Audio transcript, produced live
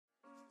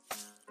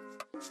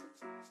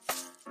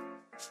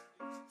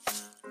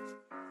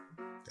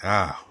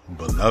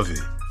Beloved,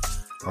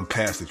 I'm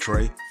Pastor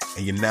Trey,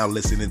 and you're now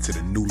listening to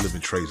the New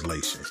Living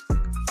Translation.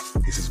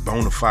 This is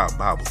Bonafide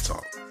Bible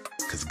Talk,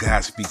 because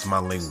God speaks my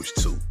language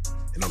too,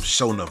 and I'm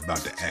sure enough about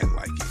to act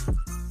like it.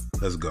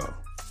 Let's go.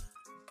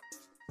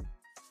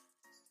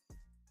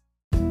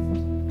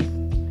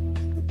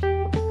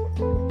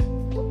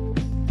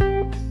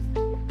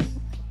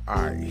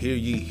 Alright, hear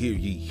ye, hear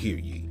ye, hear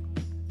ye.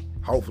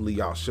 Hopefully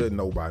y'all should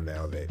know by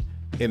now that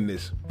in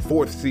this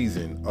fourth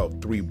season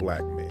of Three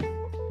Black Men,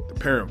 the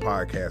parent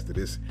podcast of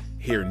this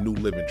here New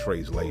Living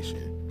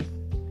Translation,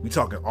 we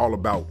talking all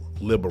about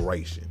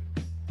liberation.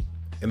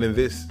 And in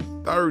this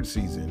third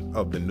season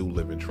of the New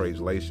Living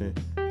Translation,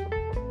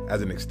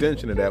 as an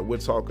extension of that, we're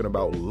talking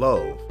about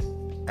love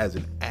as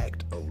an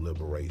act of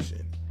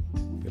liberation.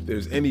 If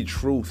there's any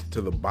truth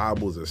to the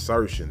Bible's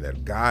assertion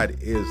that God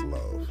is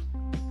love,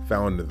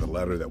 found in the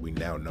letter that we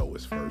now know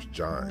as 1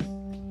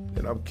 John,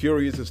 then I'm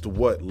curious as to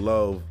what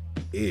love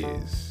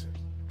is.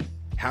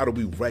 How do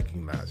we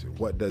recognize it?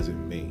 What does it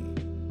mean?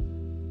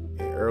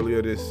 And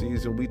earlier this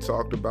season, we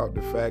talked about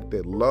the fact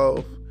that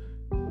love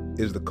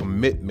is the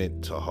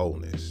commitment to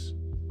wholeness.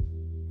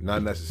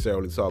 Not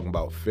necessarily talking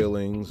about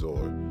feelings or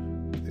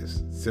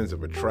this sense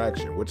of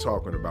attraction. We're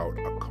talking about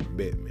a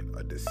commitment,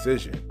 a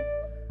decision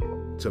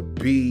to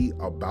be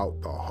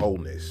about the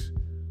wholeness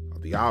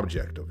of the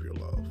object of your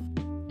love.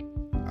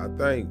 I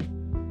think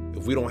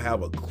if we don't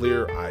have a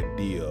clear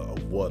idea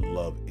of what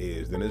love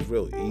is, then it's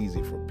real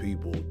easy for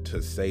people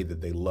to say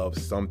that they love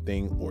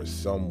something or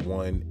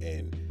someone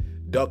and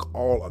duck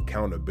all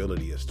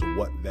accountability as to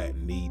what that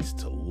needs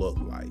to look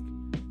like.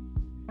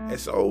 And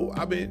so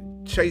I've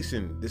been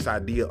chasing this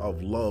idea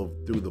of love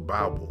through the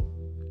Bible,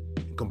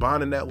 and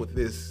combining that with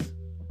this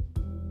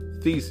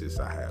thesis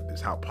I have,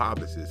 this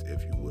hypothesis,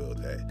 if you will,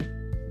 that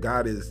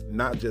God is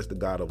not just a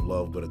God of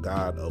love, but a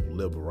God of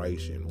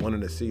liberation, wanting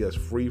to see us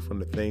free from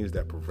the things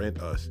that prevent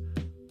us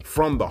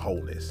from the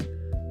wholeness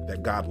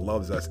that God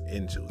loves us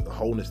into, the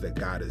wholeness that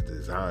God has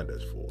designed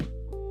us for.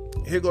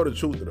 Here go the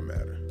truth of the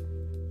matter.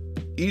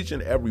 Each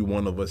and every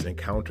one of us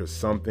encounters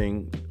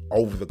something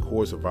over the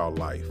course of our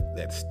life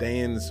that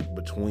stands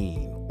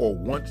between or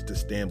wants to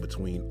stand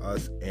between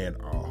us and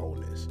our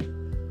wholeness.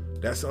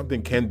 That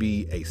something can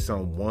be a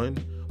someone.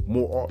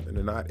 More often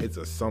than not, it's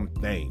a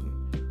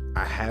something,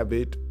 a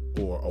habit,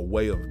 or a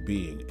way of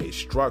being, a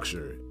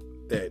structure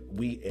that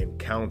we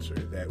encounter,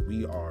 that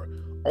we are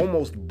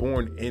almost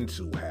born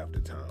into half the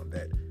time,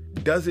 that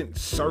doesn't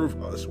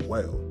serve us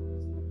well,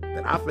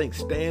 that I think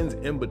stands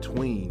in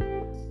between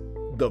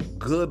the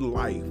good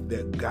life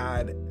that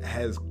God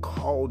has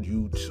called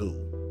you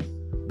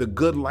to, the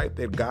good life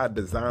that God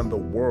designed the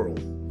world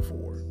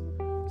for.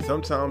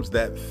 Sometimes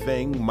that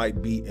thing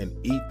might be an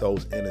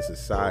ethos in a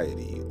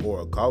society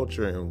or a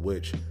culture in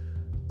which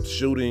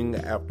shooting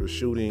after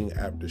shooting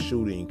after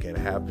shooting can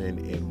happen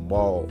in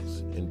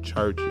malls, in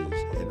churches,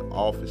 in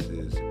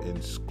offices,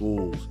 in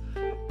schools,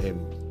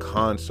 in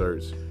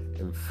concerts,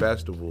 in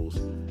festivals,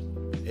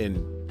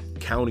 in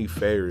county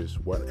fairs,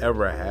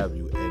 whatever have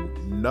you,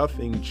 and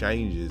nothing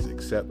changes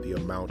except the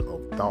amount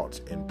of thoughts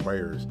and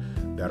prayers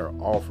that are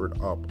offered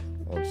up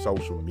on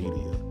social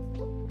media.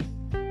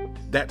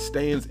 That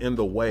stands in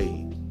the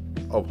way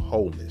of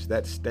wholeness.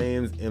 That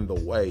stands in the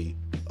way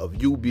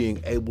of you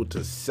being able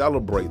to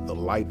celebrate the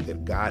life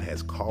that God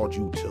has called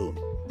you to.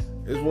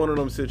 It's one of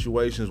them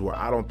situations where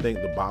I don't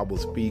think the Bible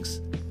speaks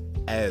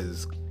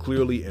as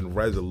clearly and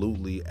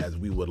resolutely as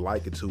we would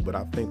like it to, but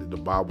I think that the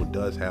Bible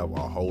does have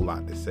a whole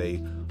lot to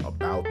say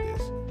about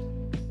this.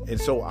 And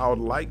so I would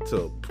like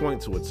to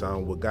point to a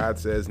time where God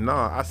says,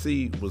 I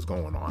see what's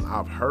going on.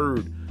 I've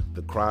heard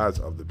the cries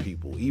of the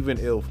people, even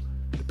if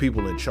the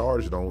people in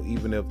charge don't,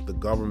 even if the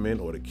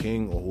government or the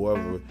king or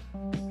whoever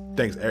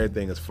thinks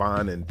everything is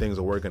fine and things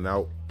are working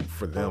out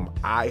for them.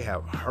 I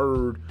have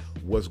heard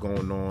what's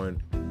going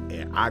on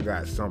and I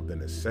got something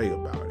to say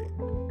about it.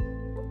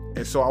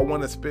 And so I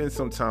want to spend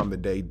some time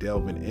today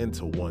delving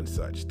into one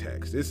such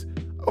text. It's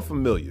a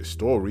familiar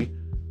story.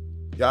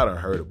 Y'all done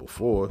heard it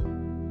before,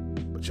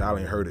 but y'all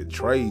ain't heard it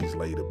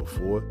translated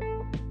before.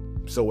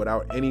 So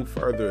without any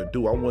further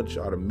ado, I want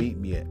y'all to meet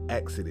me in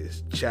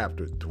Exodus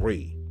chapter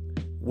 3,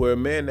 where a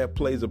man that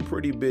plays a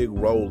pretty big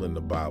role in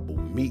the Bible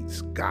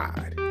meets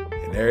God.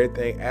 And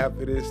everything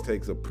after this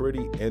takes a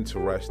pretty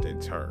interesting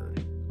turn.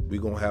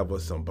 We're going to have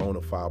us some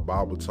bona fide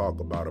Bible talk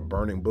about a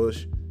burning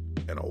bush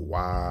and a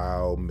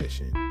wild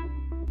mission.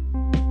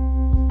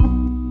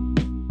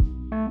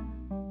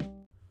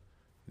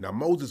 Now,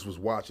 Moses was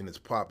watching his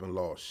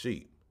pop-in-law's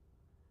sheep.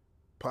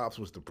 Pops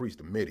was the priest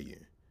of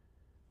Midian.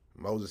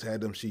 Moses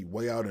had them sheep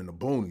way out in the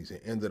boonies and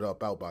ended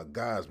up out by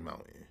God's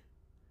mountain.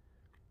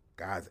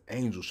 God's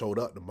angel showed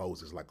up to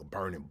Moses like a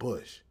burning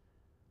bush.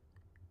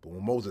 But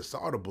when Moses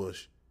saw the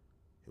bush,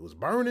 it was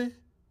burning,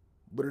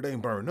 but it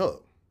ain't burned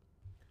up.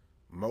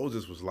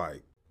 Moses was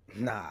like,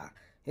 Nah,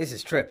 this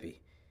is trippy.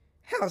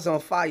 Hell's on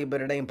fire,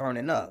 but it ain't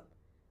burning up.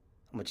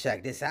 I'm gonna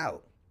check this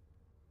out.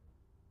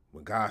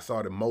 When God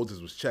saw that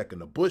Moses was checking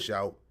the bush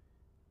out,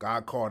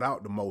 God called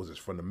out to Moses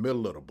from the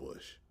middle of the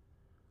bush.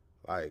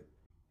 Like,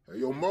 Hey,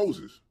 yo,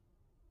 Moses.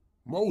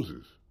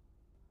 Moses.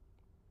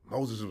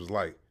 Moses was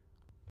like,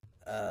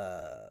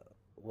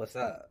 What's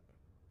up?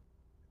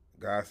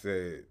 God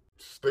said,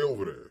 Stay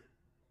over there.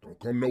 Don't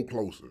come no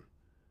closer.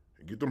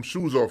 And get them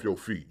shoes off your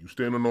feet. You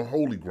standing on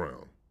holy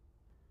ground.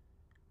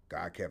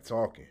 God kept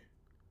talking.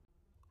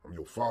 I'm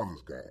your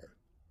father's God.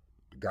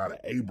 The God of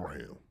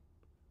Abraham.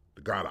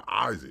 The God of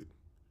Isaac.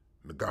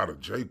 And the God of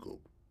Jacob.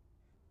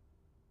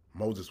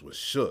 Moses was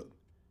shook.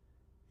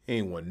 He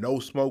ain't want no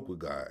smoke with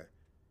God.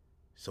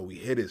 So he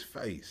hid his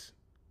face.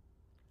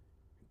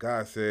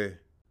 God said,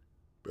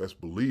 Best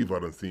believe I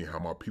done seen how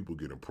my people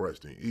get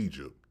impressed in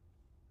Egypt.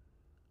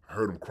 I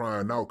heard them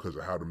crying out because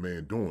of how the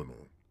man doing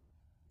them.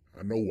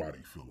 I know why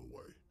they feel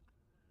away.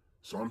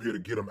 So I'm here to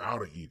get them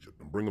out of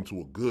Egypt and bring them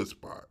to a good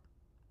spot.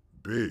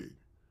 Big.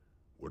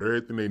 With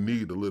everything they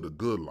need to live a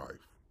good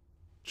life.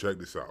 Check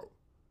this out.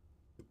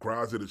 The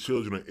cries of the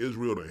children of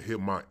Israel done hit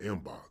my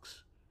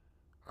inbox.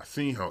 I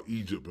seen how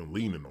Egypt been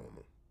leaning on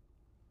them.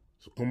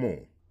 So come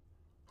on.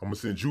 I'm going to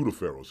send you to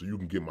Pharaoh so you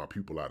can get my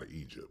people out of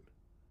Egypt.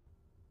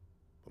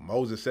 but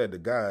Moses said to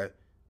God,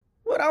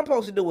 What I'm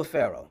supposed to do with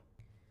Pharaoh?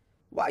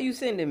 Why you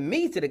sending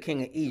me to the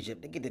king of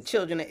Egypt to get the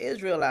children of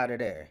Israel out of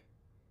there?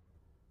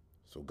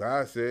 so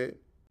God said,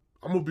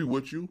 I'm going to be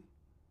with you,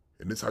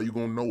 and this how you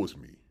going to know it's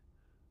me.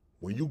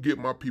 When you get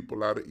my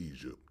people out of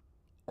Egypt,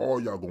 all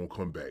y'all going to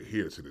come back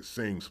here to the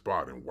same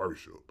spot and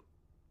worship.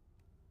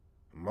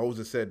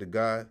 Moses said to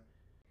God,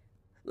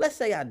 Let's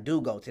say I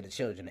do go to the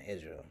children of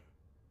Israel.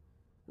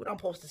 What I'm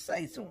supposed to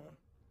say to them?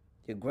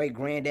 Your great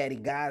granddaddy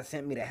God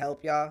sent me to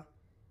help y'all?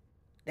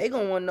 They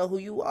gonna want to know who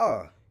you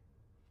are.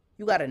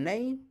 You got a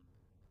name?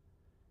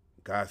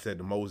 God said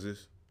to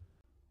Moses,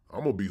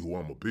 I'm going to be who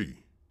I'm going to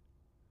be.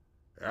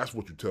 That's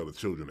what you tell the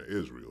children of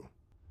Israel.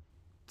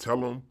 Tell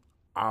them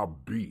I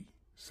be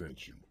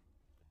sent you.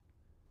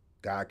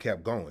 God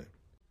kept going.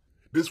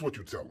 This is what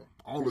you tell them,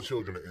 all the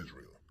children of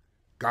Israel.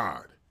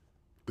 God,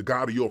 the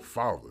God of your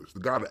fathers, the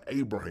God of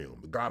Abraham,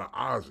 the God of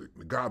Isaac,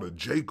 the God of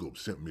Jacob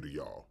sent me to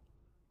y'all.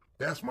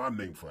 That's my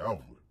name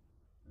forever.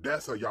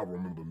 That's how y'all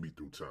remember me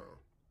through time.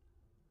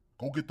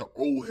 Go get the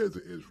old heads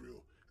of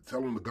Israel and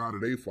tell them the God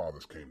of their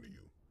fathers came to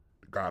you.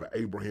 The God of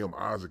Abraham,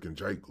 Isaac, and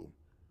Jacob.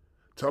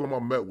 Tell them I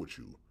met with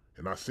you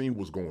and I seen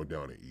what's going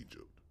down in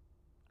Egypt.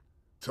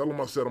 Tell them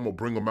I said I'm going to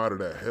bring them out of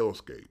that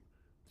hellscape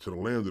to the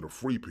land of the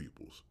free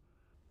peoples,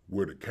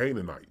 where the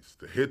Canaanites,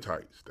 the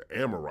Hittites, the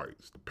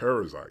Amorites, the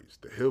Perizzites,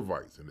 the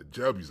Hivites, and the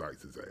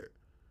Jebusites is at.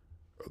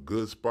 A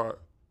good spot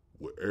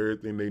with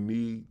everything they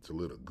need to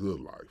live a good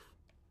life.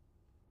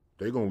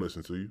 They gonna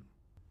listen to you.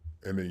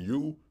 And then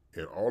you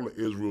and all of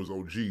Israel's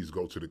OGs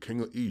go to the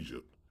king of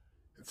Egypt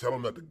and tell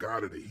him that the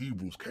God of the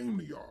Hebrews came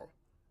to y'all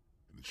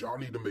and that y'all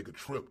need to make a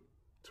trip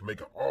to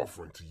make an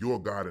offering to your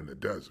God in the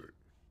desert.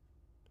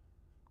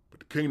 But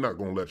the king not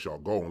gonna let y'all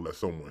go unless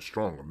someone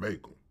stronger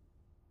make them.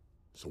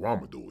 So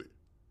I'ma do it.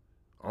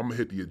 I'ma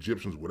hit the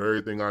Egyptians with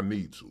everything I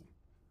need to.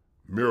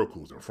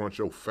 Miracles in front of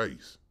your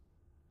face.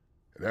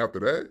 And after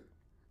that,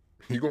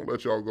 he gonna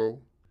let y'all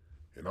go.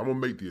 And I'm gonna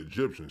make the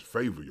Egyptians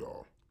favor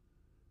y'all.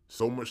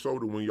 So much so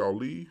that when y'all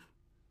leave,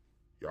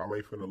 y'all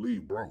ain't finna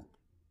leave broke.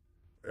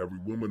 Every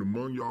woman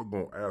among y'all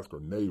gonna ask her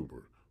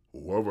neighbor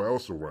or whoever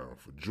else around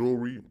for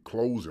jewelry,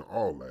 clothes, and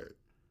all that.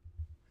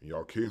 And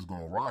y'all kids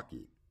gonna rock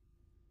it.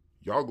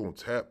 Y'all gonna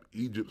tap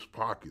Egypt's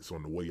pockets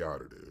on the way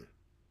out of there.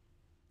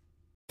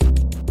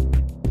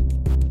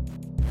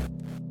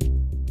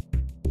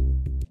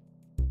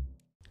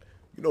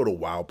 You know the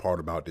wild part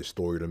about this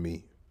story to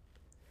me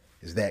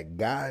is that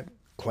God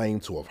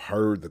claimed to have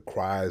heard the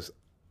cries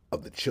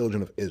of the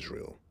children of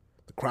Israel,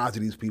 the cries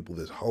of these people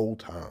this whole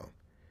time.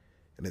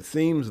 And it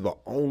seems the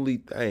only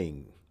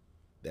thing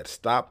that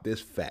stopped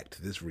this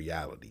fact, this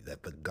reality,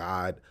 that the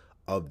God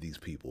of these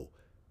people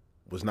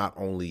was not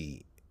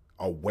only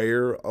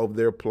aware of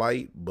their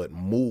plight, but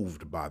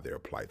moved by their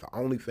plight. The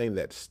only thing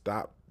that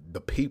stopped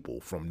the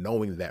people from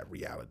knowing that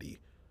reality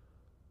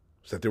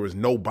was that there was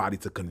nobody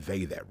to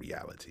convey that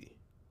reality.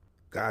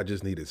 God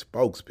just needed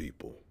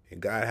spokespeople.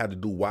 And God had to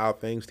do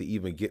wild things to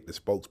even get the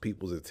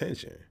spokespeople's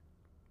attention,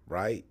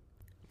 right?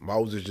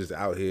 Moses just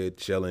out here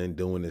chilling,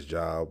 doing his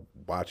job,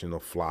 watching a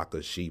flock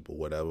of sheep or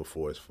whatever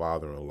for his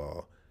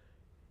father-in-law.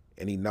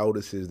 And he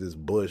notices this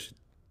bush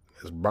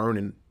is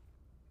burning,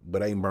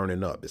 but ain't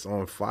burning up. It's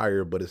on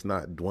fire, but it's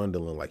not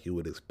dwindling like you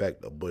would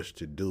expect a bush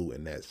to do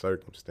in that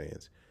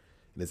circumstance.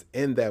 And it's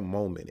in that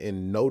moment,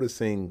 in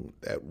noticing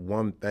that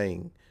one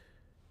thing,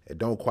 it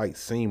don't quite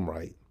seem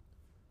right,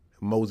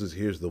 Moses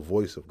hears the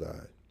voice of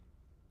God.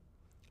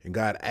 And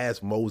God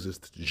asked Moses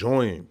to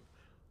join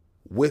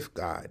with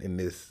God in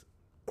this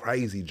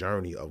crazy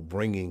journey of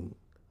bringing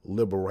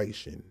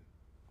liberation,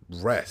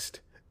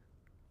 rest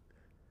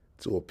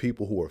to a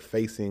people who are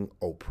facing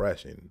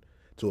oppression,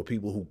 to a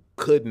people who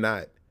could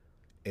not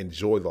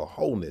enjoy the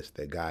wholeness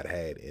that God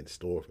had in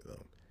store for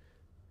them.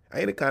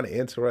 Ain't it kind of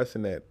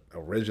interesting that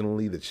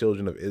originally the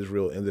children of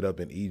Israel ended up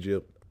in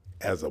Egypt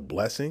as a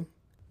blessing?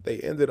 They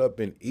ended up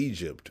in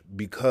Egypt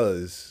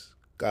because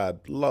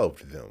God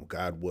loved them.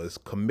 God was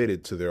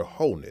committed to their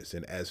wholeness.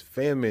 And as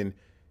famine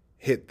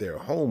hit their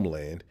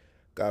homeland,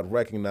 God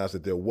recognized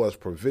that there was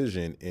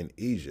provision in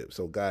Egypt.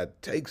 So God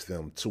takes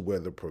them to where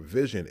the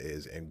provision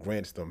is and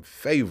grants them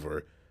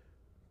favor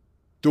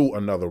through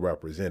another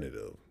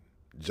representative,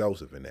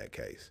 Joseph in that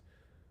case.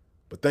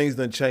 But things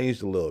done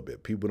changed a little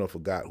bit. People done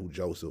forgot who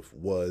Joseph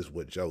was,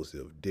 what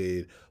Joseph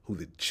did, who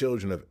the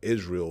children of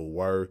Israel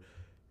were.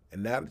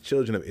 And now the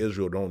children of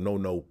Israel don't know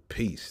no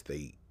peace.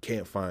 They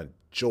can't find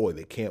joy.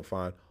 They can't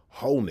find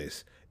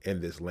wholeness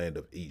in this land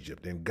of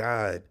Egypt. And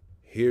God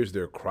hears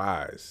their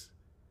cries.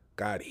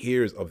 God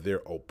hears of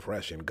their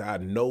oppression.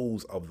 God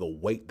knows of the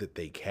weight that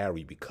they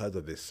carry because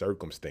of this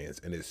circumstance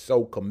and is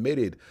so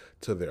committed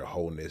to their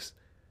wholeness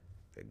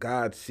that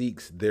God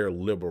seeks their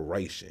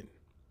liberation,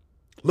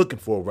 looking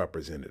for a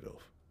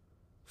representative,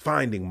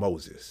 finding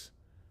Moses.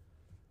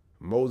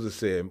 Moses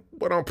said,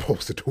 what I'm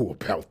supposed to do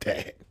about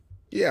that?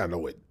 Yeah, I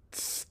know it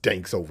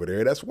stinks over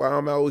there. That's why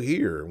I'm out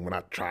here. When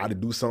I tried to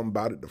do something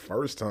about it the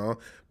first time,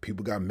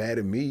 people got mad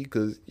at me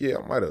because, yeah,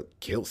 I might have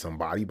killed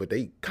somebody, but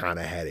they kind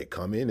of had it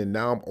coming. And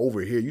now I'm over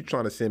here. You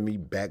trying to send me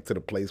back to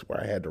the place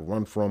where I had to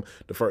run from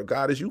the first?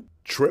 God, is you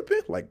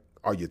tripping? Like,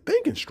 are you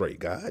thinking straight,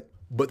 God?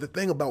 But the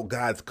thing about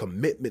God's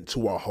commitment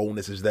to our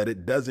wholeness is that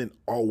it doesn't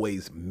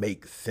always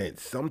make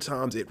sense.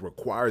 Sometimes it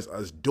requires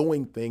us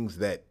doing things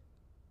that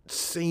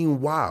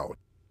seem wild.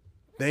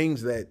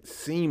 Things that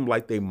seem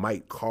like they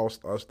might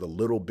cost us the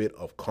little bit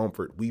of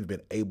comfort we've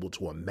been able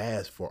to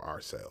amass for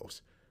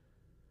ourselves.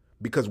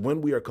 Because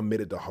when we are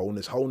committed to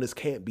wholeness, wholeness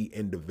can't be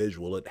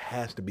individual. It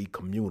has to be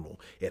communal.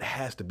 It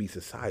has to be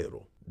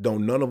societal.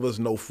 Don't none of us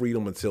know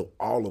freedom until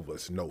all of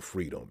us know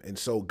freedom. And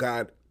so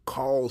God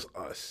calls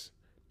us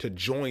to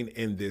join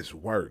in this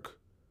work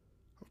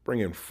of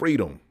bringing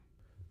freedom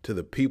to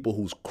the people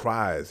whose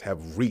cries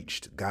have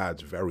reached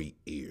God's very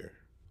ear.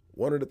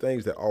 One of the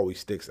things that always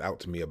sticks out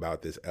to me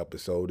about this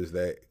episode is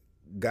that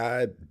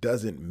God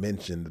doesn't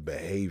mention the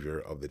behavior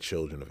of the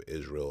children of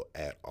Israel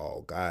at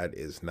all. God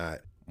is not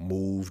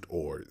moved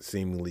or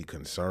seemingly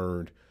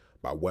concerned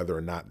by whether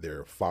or not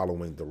they're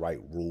following the right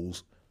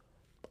rules.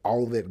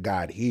 All that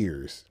God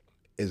hears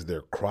is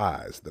their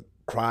cries, the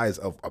cries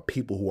of a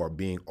people who are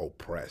being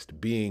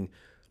oppressed, being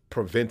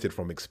prevented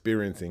from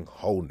experiencing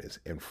wholeness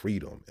and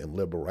freedom and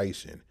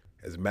liberation.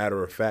 As a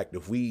matter of fact,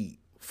 if we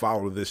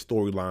follow this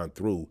storyline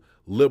through,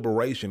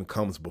 liberation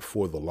comes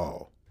before the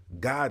law.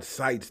 God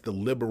cites the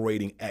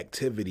liberating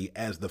activity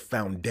as the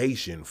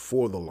foundation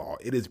for the law.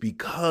 It is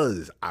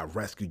because I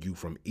rescued you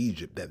from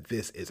Egypt that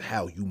this is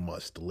how you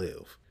must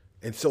live.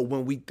 And so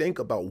when we think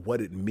about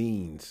what it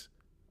means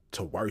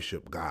to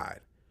worship God,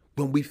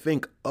 when we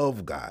think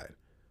of God,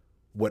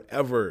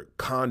 whatever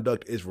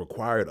conduct is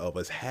required of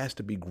us has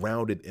to be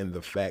grounded in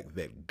the fact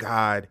that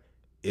God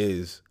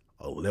is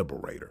a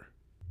liberator.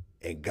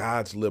 And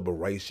God's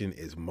liberation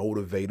is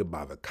motivated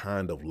by the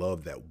kind of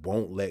love that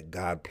won't let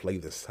God play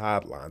the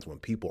sidelines when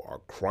people are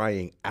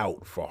crying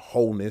out for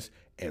wholeness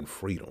and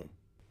freedom.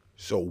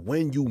 So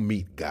when you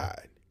meet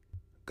God,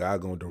 God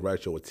gonna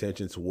direct your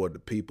attention toward the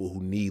people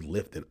who need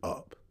lifting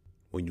up.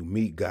 When you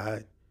meet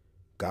God,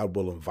 God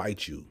will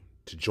invite you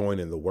to join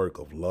in the work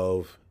of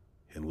love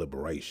and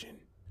liberation.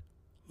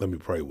 Let me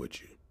pray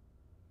with you.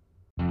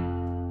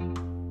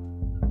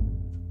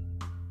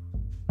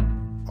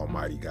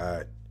 Almighty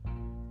God,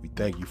 we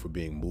thank you for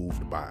being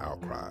moved by our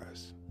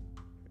cries.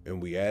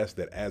 And we ask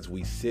that as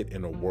we sit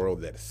in a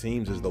world that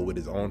seems as though it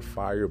is on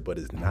fire but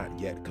is not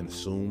yet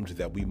consumed,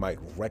 that we might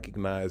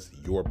recognize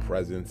your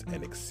presence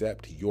and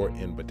accept your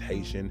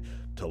invitation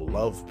to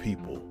love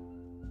people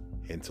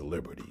into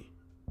liberty.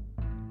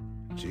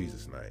 In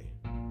Jesus' name,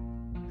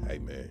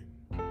 amen.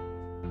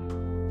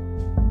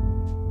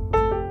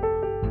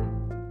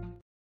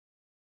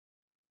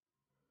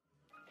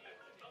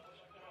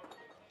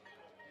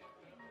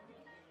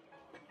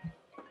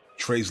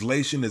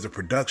 Translation is a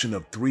production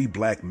of Three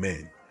Black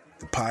Men,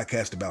 the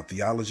podcast about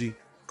theology,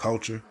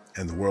 culture,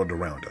 and the world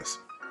around us.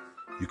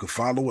 You can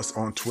follow us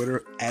on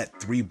Twitter at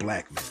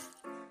 3blackmen.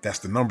 That's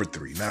the number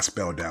 3, not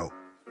spelled out,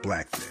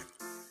 black men.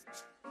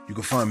 You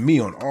can find me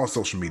on all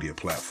social media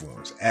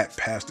platforms at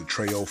Pastor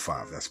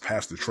Trey05. That's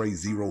Pastor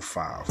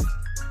Trey05.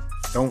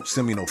 Don't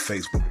send me no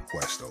Facebook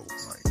request though.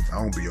 Like,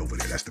 I don't be over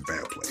there. That's the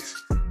bad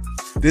place.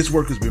 This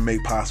work has been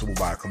made possible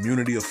by a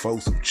community of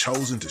folks who've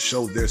chosen to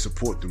show their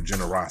support through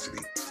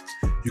generosity.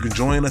 You can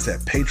join us at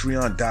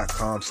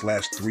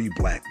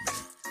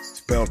patreon.com/3blackmen.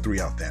 Spell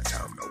 3 out that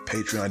time though.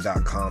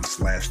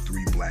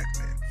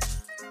 Patreon.com/3blackmen.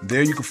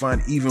 There you can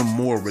find even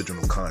more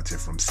original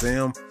content from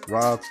Sam,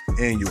 Rob,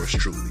 and yours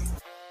truly.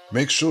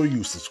 Make sure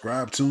you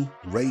subscribe to,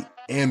 rate,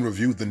 and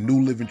review the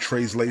New Living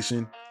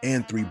Translation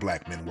and 3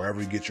 Black Men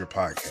wherever you get your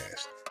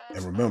podcast.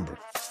 And remember,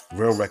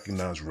 real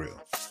recognize real.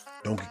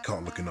 Don't get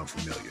caught looking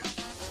unfamiliar.